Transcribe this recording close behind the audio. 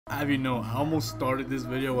Have you know, I almost started this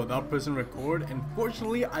video without pressing record, and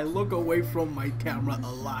fortunately I look away from my camera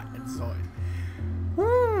a lot and saw it.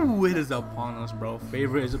 Woo, it is upon us, bro.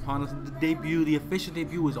 Favorite is upon us. The debut, the official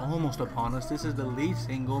debut is almost upon us. This is the lead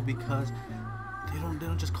single because they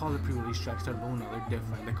don't just call it pre-release tracks. They're Loona, they're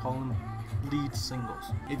different. They call them lead singles.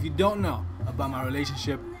 If you don't know about my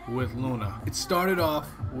relationship with Loona, it started off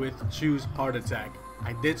with Chuu's Heart Attack.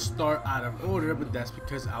 I did start out of order, but that's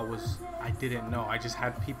because I didn't know. I just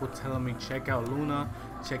had people telling me check out Loona,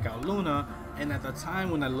 and at the time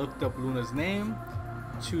when I looked up Loona's name,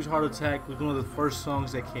 Chuu's Heart Attack was one of the first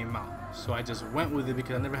songs that came out. So I just went with it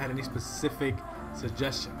because I never had any specific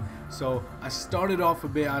suggestion. So I started off a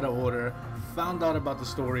bit out of order, found out about the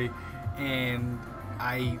story, and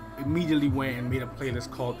I immediately went and made a playlist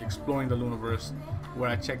called Exploring the Loonaverse, where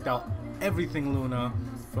I checked out everything Loona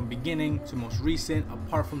from beginning to most recent,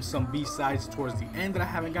 apart from some B-sides towards the end that I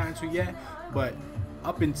haven't gotten to yet. But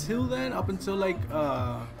up until then, up until like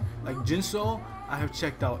Jinsoul, I have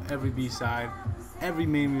checked out every B-side, every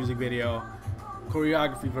main music video,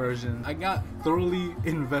 choreography version. I got thoroughly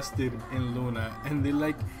invested in Loona, and they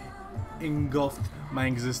like engulfed my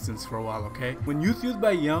existence for a while. Okay, when Youth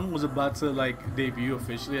by Young was about to like debut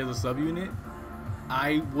officially as a subunit,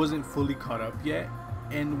 I wasn't fully caught up yet.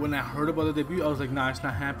 And when I heard about the debut, I was like, nah, it's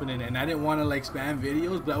not happening. And I didn't want to like spam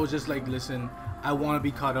videos, but I was just like, listen, I want to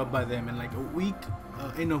be caught up by them. And like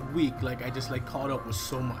in a week, like I just like caught up with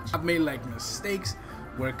so much. I've made like mistakes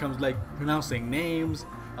where it comes like pronouncing names,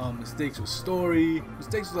 mistakes with story,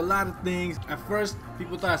 mistakes with a lot of things. At first,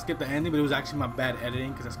 people thought I skipped the ending, but it was actually my bad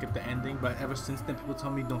editing because I skipped the ending. But ever since then, people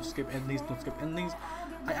tell me don't skip endings, don't skip endings.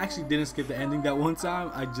 I actually didn't skip the ending that one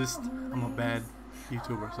time. I'm a bad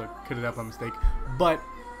YouTuber, so I cut it out by mistake. But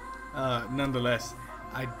nonetheless,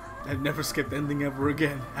 I've never skipped the ending ever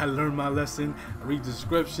again. I learned my lesson. I read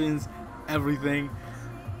descriptions, everything.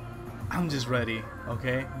 I'm just ready,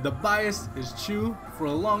 okay? The bias is Chuu. For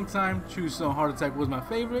a long time, Chuu's song Heart Attack was my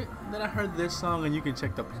favorite. Then I heard this song, and you can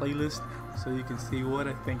check the playlist so you can see what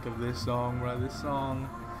I think of this song, bro. This song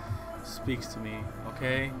speaks to me,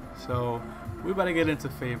 okay? So we're about to get into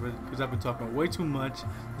favorite because I've been talking way too much.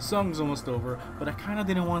 The song's almost over, but I kind of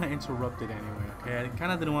didn't want to interrupt it anyway, okay? I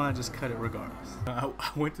kind of didn't want to just cut it regardless. I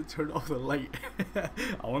went to turn off the light.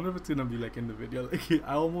 I wonder if it's gonna be like in the video. Like,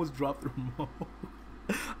 I almost dropped the remote.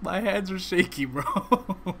 My hands are shaky, bro.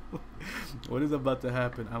 What is about to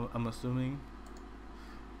happen? I'm assuming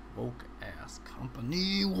woke ass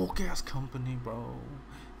company, bro.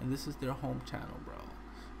 And this is their home channel, bro.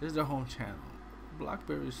 This is their home channel.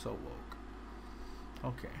 Blackberry is so woke.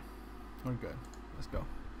 Okay, we're good. Let's go.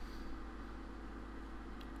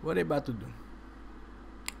 What are they about to do?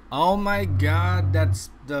 Oh my God, that's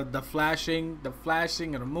the flashing of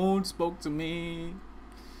the moon spoke to me.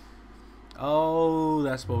 Oh,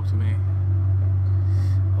 that spoke to me.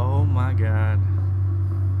 Oh my God.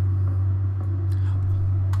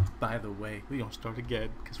 By the way, we gonna start again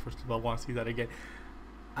because first of all, I want to see that again.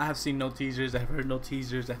 I have seen no teasers. I have heard no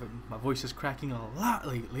teasers. My voice is cracking a lot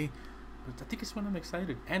lately, but I think it's when I'm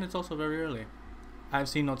excited, and it's also very early. I've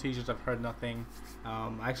seen no teasers. I've heard nothing. I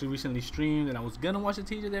actually recently streamed, and I was gonna watch the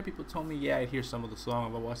teaser there. People told me, yeah, I'd hear some of the song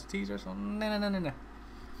if I watch the teaser. So no.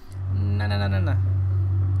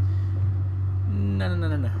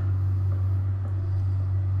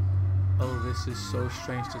 Oh, this is so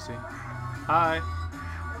strange to see. Hi.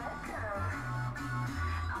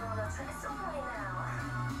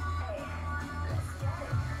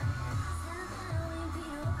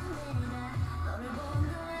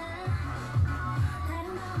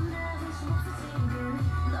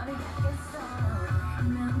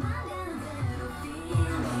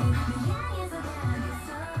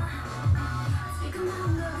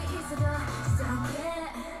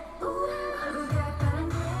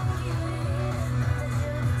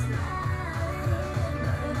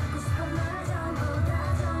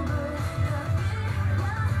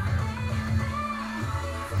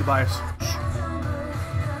 The bias.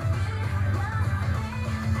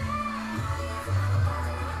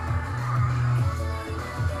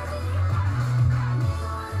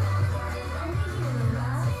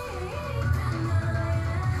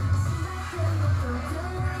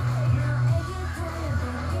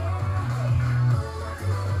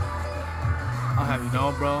 I'll have you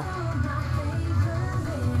know, bro.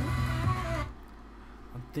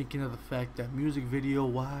 I'm thinking of the fact that music video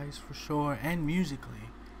wise, for sure, and musically,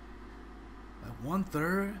 like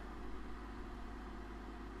 1/3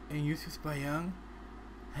 and Youth by Young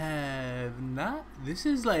have not. This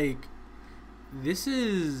is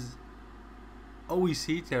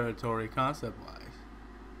OEC territory concept wise,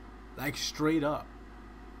 like straight up.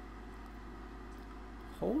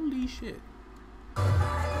 Holy shit.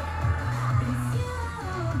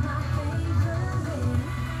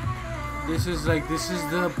 This is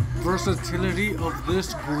the versatility of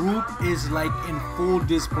this group is like in full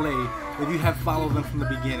display if you have followed them from the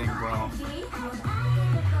beginning, bro.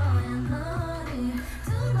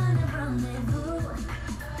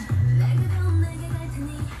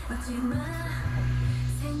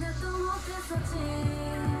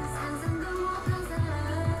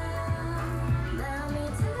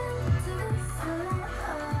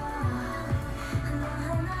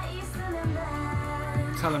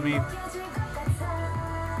 Telling me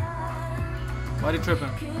why they tripping?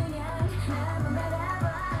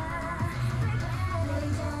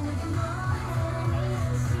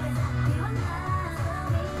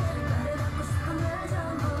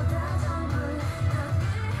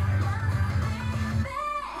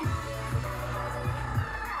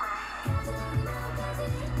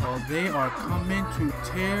 Oh, they are coming to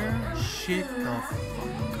tear shit the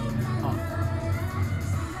fuck up.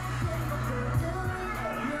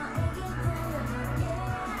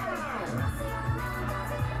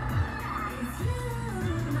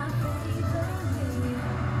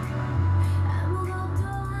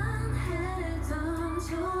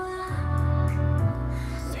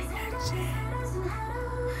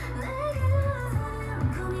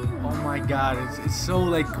 Oh my god, it's so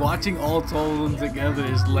like watching all 12 of them together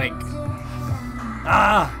is like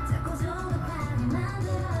oh,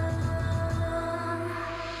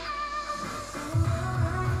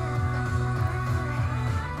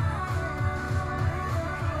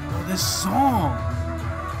 this song.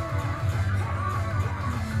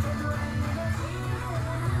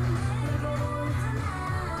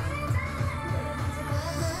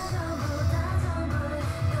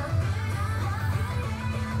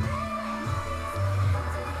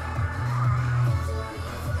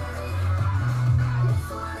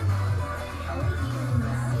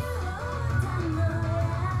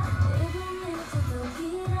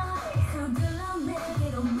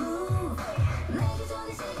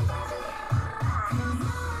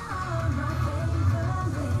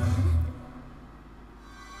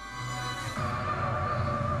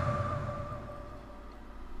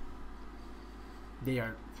 They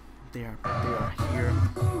are here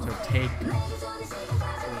to take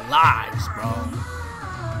lives, bro.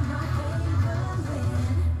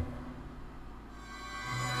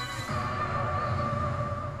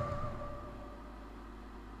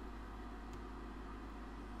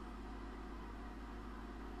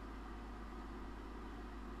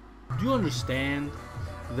 Do you understand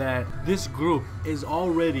that this group is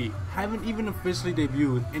already, haven't even officially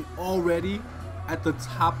debuted, and already at the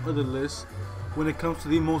top of the list when it comes to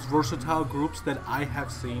the most versatile groups that I have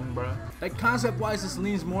seen, bruh? Like, concept wise, this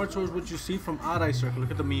leans more towards what you see from Odd Eye Circle. Look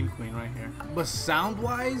at the meme queen right here. But sound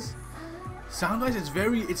wise it's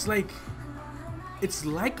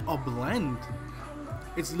like a blend.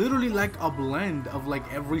 It's literally like a blend of like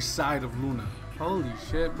every side of Loona. Holy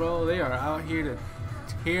shit, bro, they are out here to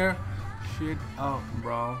tear shit up,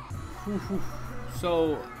 bro.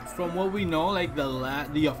 So from what we know, like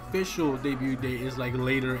the official debut date is like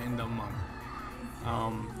later in the month.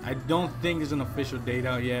 I don't think there's an official date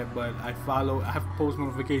out yet, but I have post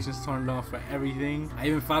notifications turned off for everything. I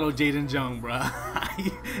even follow Jaden Jung, bro.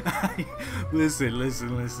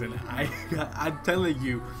 Listen. I'm telling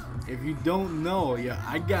you, if you don't know, yeah,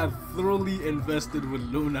 I got thoroughly invested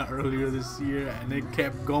with Loona earlier this year, and it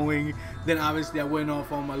kept going. Then obviously I went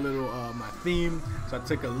off on my little my theme, so I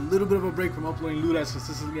took a little bit of a break from uploading Loona as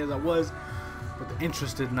consistently as I was, but the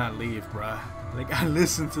interest did not leave, bruh. Like, I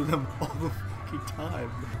listened to them all the time.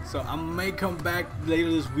 So I may come back later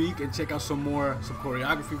this week and check out some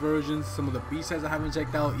choreography versions, some of the B-sides I haven't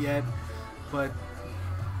checked out yet, but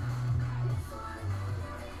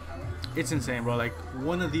it's insane, bro. Like,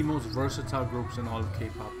 one of the most versatile groups in all of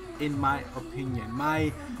K-pop, in my opinion.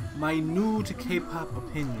 My new to K-pop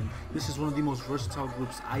opinion, this is one of the most versatile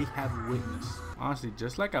groups I have witnessed. Honestly,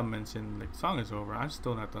 just like I mentioned, like, the song is over, I'm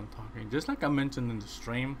still not done talking. Just like I mentioned in the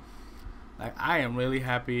stream, like, I am really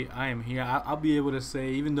happy. I am here. I'll be able to say,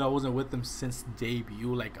 even though I wasn't with them since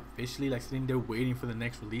debut, like officially, like sitting there waiting for the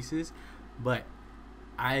next releases, but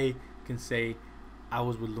I can say I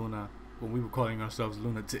was with Loona when we were calling ourselves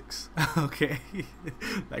lunatics. Okay,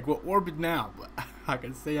 like we're orbit now, but I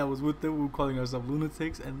can say I was with them when we were calling ourselves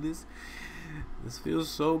lunatics, and this feels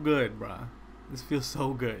so good, bruh. This feels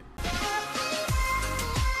so good.